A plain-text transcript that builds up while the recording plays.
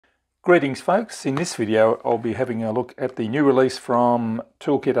Greetings folks, in this video I'll be having a look at the new release from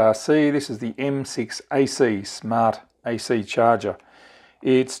ToolKitRC. This is the M6AC Smart AC Charger.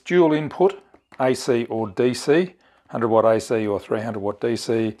 It's dual input, AC or DC, 100 watt AC or 300 watt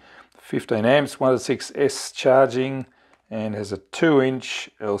DC, 15 amps, 106S charging, and has a 2-inch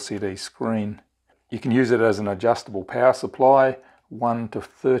LCD screen. You can use it as an adjustable power supply, 1 to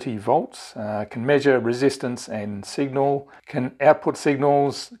 30 volts, can measure resistance and signal, can output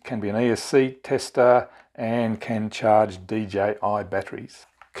signals, can be an ESC tester, and can charge DJI batteries.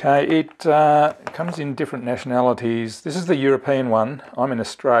 Okay, it comes in different nationalities. This is the European one. I'm in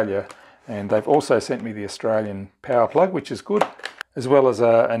Australia, and they've also sent me the Australian power plug, which is good, as well as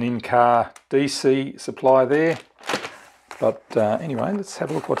an in-car DC supply there. But anyway, let's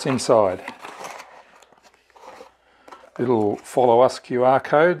have a look what's inside. Little follow us QR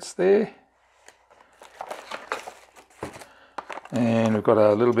codes there, and we've got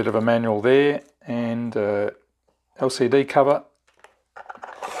a little bit of a manual there, and LCD cover,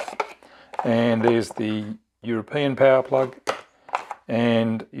 and there's the European power plug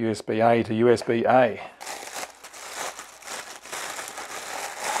and USB-A to USB-A.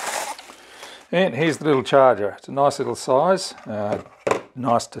 And here's the little charger. It's a nice little size,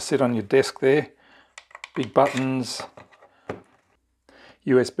 nice to sit on your desk there. Big buttons,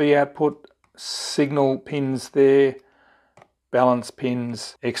 USB output, signal pins there, balance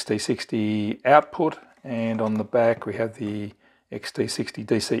pins, XT60 output, and on the back we have the XT60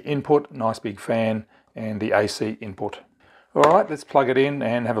 DC input, nice big fan, and the AC input. Alright, let's plug it in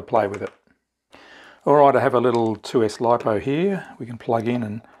and have a play with it. Alright, I have a little 2S LiPo here. We can plug in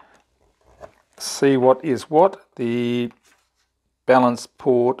and see what is what. The balance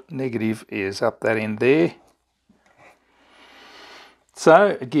port negative is up that end there.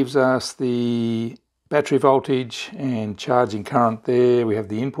 So it gives us the battery voltage and charging current there. We have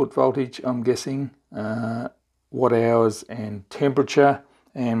the input voltage, I'm guessing, watt hours and temperature,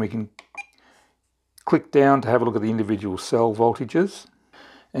 and we can click down to have a look at the individual cell voltages.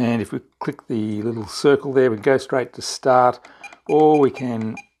 And if we click the little circle there, we can go straight to start, or we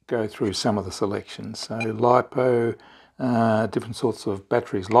can go through some of the selections. So LiPo, different sorts of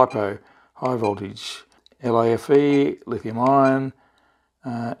batteries, LiPo, high voltage, LiFe, lithium ion,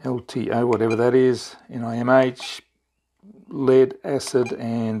 LTO, whatever that is, NIMH, lead, acid,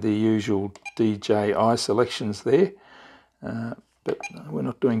 and the usual DJI selections there. But we're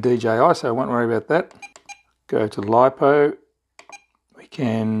not doing DJI, so I won't worry about that. Go to LiPo. We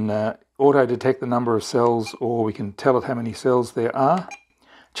can auto-detect the number of cells, or we can tell it how many cells there are.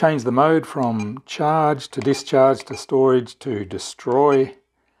 Change the mode from charge to discharge to storage to destroy.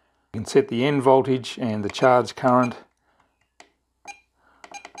 You can set the end voltage and the charge current.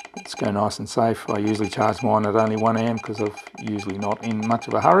 Let's go nice and safe. I usually charge mine at only 1 amp because I'm usually not in much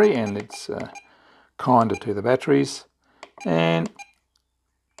of a hurry, and it's kinder to the batteries. And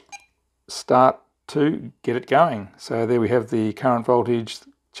start to get it going. So there we have the current voltage,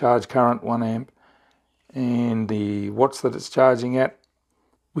 charge current 1 amp, and the watts that it's charging at.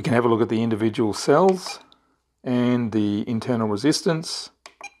 We can have a look at the individual cells and the internal resistance,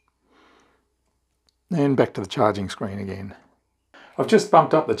 and back to the charging screen again. I've just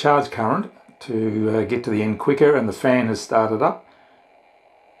bumped up the charge current to get to the end quicker, and the fan has started up.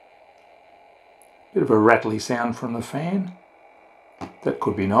 Bit of a rattly sound from the fan. That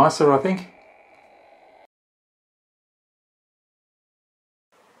could be nicer, I think.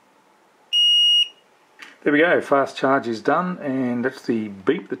 There we go, fast charge is done, and that's the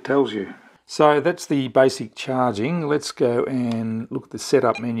beep that tells you. So that's the basic charging. Let's go and look at the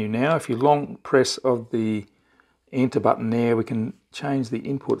setup menu now. If you long press of the enter button there, we can change the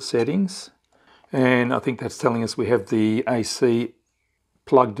input settings, and I think that's telling us we have the AC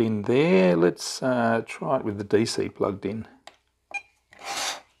plugged in there. Let's try it with the DC plugged in.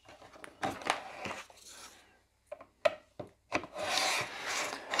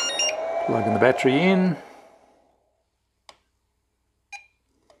 Plugging the battery in.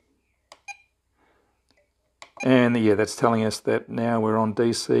 And yeah, that's telling us that now we're on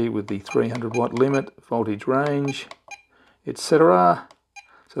DC with the 300 watt limit, voltage range, etc.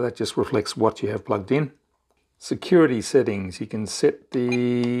 So that just reflects what you have plugged in. Security settings, you can set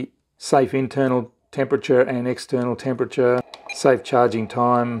the safe internal temperature and external temperature, safe charging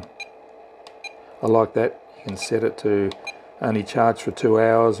time. I like that. You can set it to only charge for 2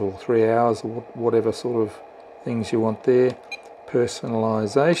 hours or 3 hours, or whatever sort of things you want there.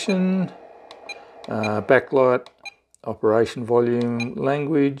 Personalization. Backlight, operation volume,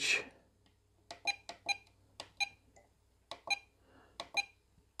 language,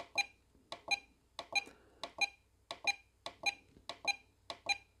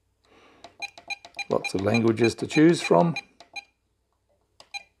 Lots of languages to choose from.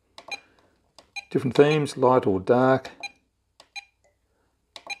 Different themes, light or dark.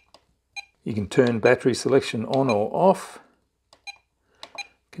 You can turn battery selection on or off.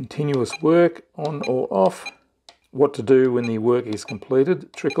 Continuous work, on or off. What to do when the work is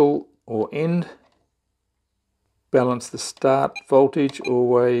completed, trickle or end. Balance the start voltage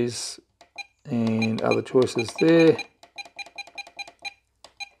always, and other choices there.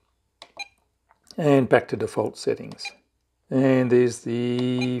 And back to default settings. And there's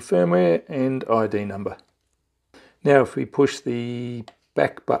the firmware and ID number. Now if we push the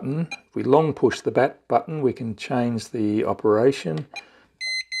back button, if we long push the back button, we can change the operation.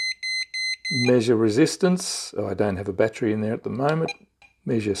 Measure resistance. Oh, I don't have a battery in there at the moment.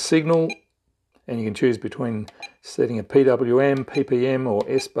 Measure signal. And you can choose between setting a PWM, PPM or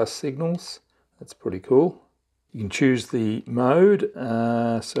S-bus signals. That's pretty cool. You can choose the mode.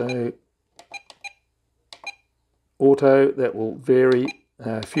 So auto, that will vary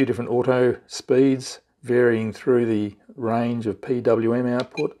a few different auto speeds, varying through the range of PWM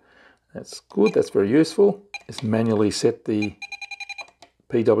output. That's good, that's very useful. Just manually set the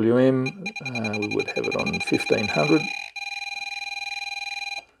PWM. We would have it on 1500.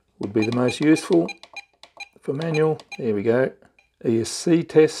 Would be the most useful for manual. There we go. ESC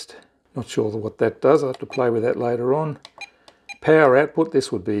test. Not sure what that does. I'll have to play with that later on. Power output.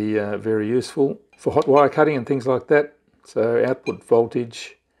 This would be very useful for hot wire cutting and things like that. So output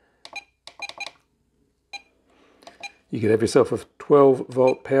voltage. You could have yourself a 12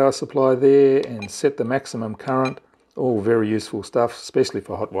 volt power supply there and set the maximum current. All very useful stuff, especially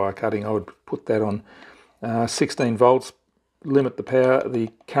for hot wire cutting. I would put that on 16 volts. Limit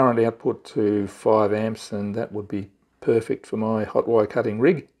the current output to 5 amps, and that would be perfect for my hot wire cutting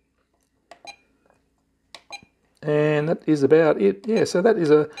rig. And that is about it. Yeah, so that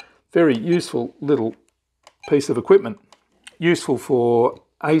is a very useful little piece of equipment. Useful for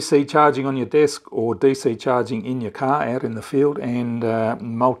AC charging on your desk or DC charging in your car out in the field, and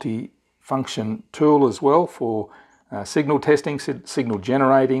multi-function tool as well for signal testing, signal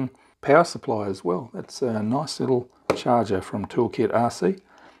generating, power supply as well. That's a nice little charger from ToolKitRC.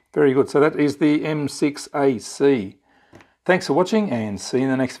 Very good. So that is the M6AC. Thanks for watching and see you in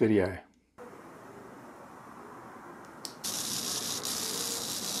the next video.